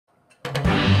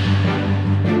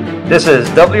This is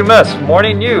WMS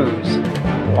Morning News,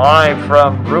 live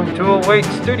from Room 208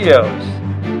 Studios.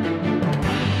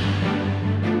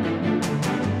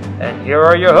 And here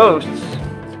are your hosts.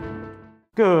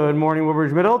 Good morning,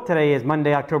 Woodbridge Middle. Today is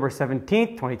Monday, October 17th,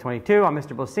 2022. I'm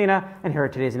Mr. Blesina, and here are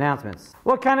today's announcements.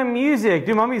 What kind of music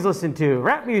do mummies listen to?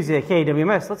 Rap music. Hey,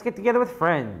 WMS, let's get together with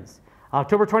friends.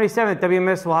 October 27th,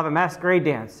 WMS will have a masquerade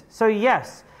dance. So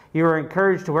yes, you are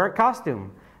encouraged to wear a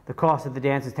costume. The cost of the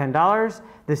dance is $10.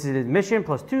 This is admission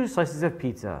plus 2 slices of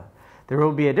pizza. There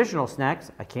will be additional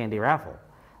snacks, a candy raffle.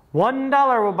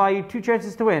 $1 will buy you 2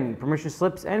 chances to win. Permission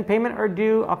slips and payment are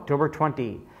due October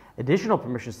 20. Additional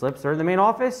permission slips are in the main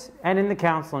office and in the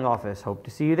counseling office. Hope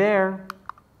to see you there.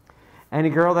 Any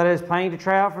girl that is planning to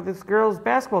try out for this girls'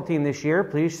 basketball team this year,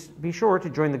 please be sure to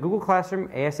join the Google Classroom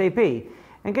ASAP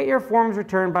and get your forms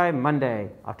returned by Monday,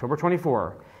 October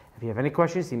 24. If you have any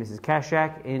questions, see Mrs.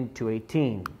 Kashak in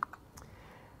 218.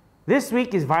 This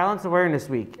week is Violence Awareness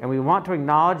Week, and we want to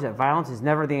acknowledge that violence is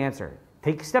never the answer.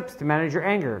 Take steps to manage your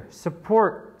anger,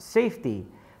 support safety,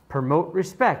 promote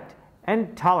respect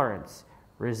and tolerance,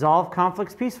 resolve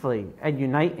conflicts peacefully, and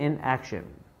unite in action.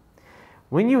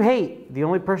 When you hate, the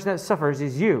only person that suffers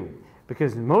is you,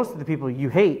 because most of the people you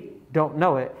hate don't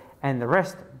know it, and the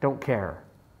rest don't care.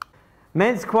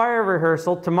 Men's choir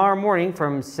rehearsal tomorrow morning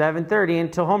from 7:30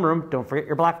 until homeroom. Don't forget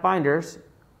your black binders.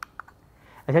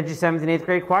 Attention 7th and 8th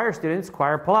grade choir students,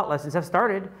 choir pullout lessons have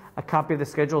started. A copy of the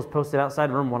schedule is posted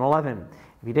outside room 111.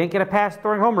 If you didn't get a pass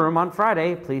during homeroom on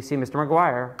Friday, please see Mr.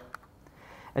 McGuire.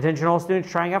 Attention all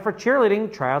students trying out for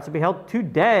cheerleading. Tryouts will be held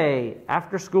today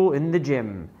after school in the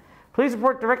gym. Please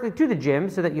report directly to the gym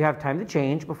so that you have time to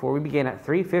change before we begin at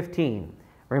 3:15.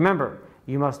 Remember,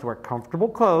 you must wear comfortable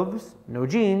clothes, no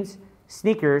jeans,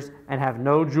 sneakers, and have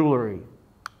no jewelry.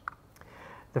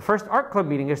 The first art club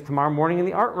meeting is tomorrow morning in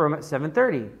the art room at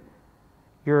 7:30.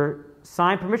 Your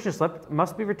signed permission slip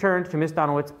must be returned to Ms.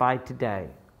 Donowitz by today.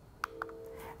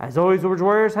 As always, Woodbridge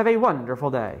Warriors, have a wonderful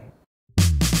day.